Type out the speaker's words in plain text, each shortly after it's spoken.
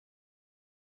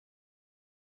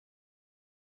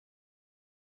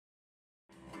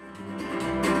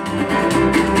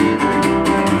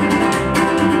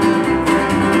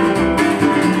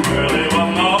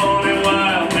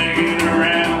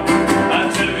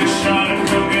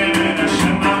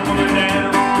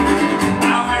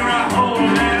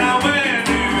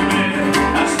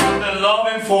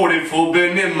44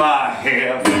 been in my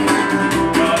head.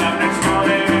 But up next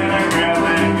morning and I grab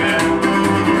that gun.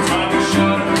 Time to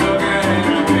shut up, took it and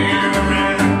we're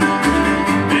around.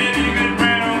 Then you could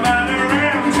bring them by the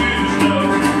round too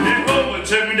slow. Then Voce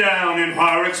took me down in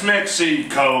Juarez,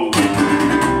 Mexico.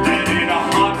 Then in a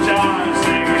hot jar and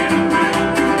singing a bill.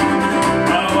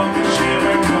 I walked the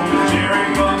shiver from the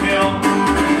Jericho Hill.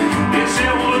 He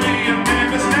said, well, do you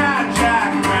think it's not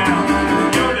Jack Brown?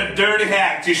 You're the dirty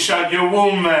hack, you shot your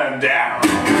woman down.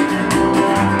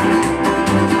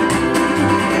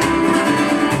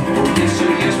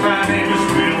 Yes, my name is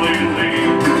Billy Lee.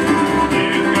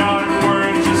 You've got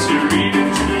words as you read it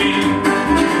to me.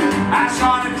 I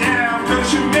saw it down cause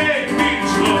she made me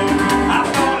slow. I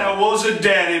thought I was a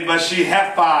daddy, but she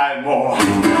had 5 more.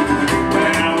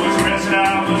 When I was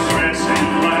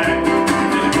resting black.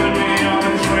 They put me on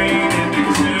a train and they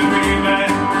took me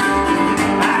back.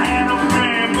 I had no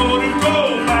friend for to go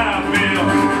my bill.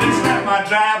 They slapped my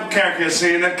driver carcass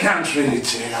in a country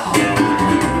jail.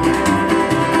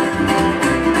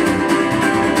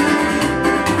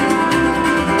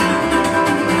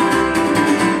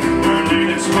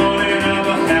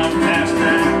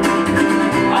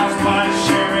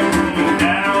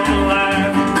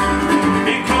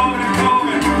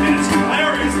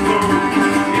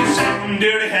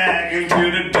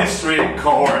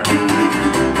 Court. To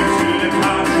the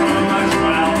cops from my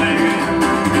trial, baby.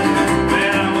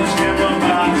 Then I was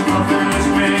hypnotized up in this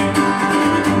wing.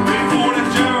 Before the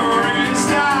jury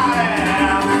started,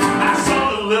 I saw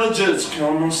the little judge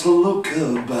come and look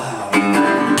about.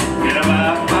 In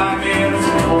about 5 minutes,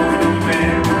 over the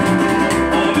bed,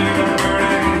 holding a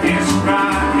verdict in his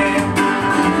right hand.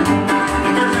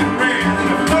 The verdict read in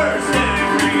the first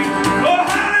degree. Oh,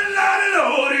 how did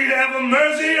Lord he'd have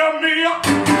mercy on me?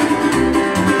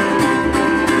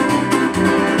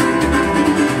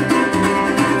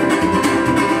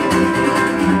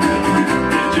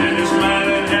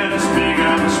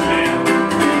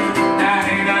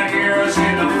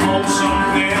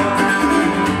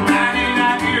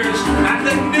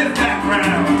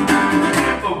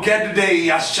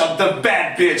 Today I shut the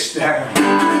bad bitch down.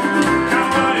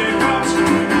 Come on, you cops,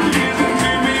 listen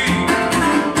to me.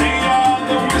 They are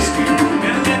the whiskey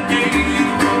and let me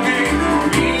forget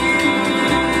me.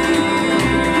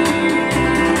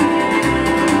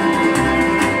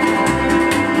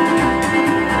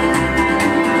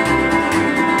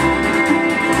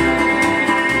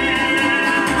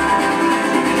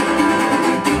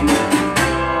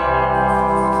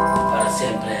 Para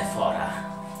sempre fora.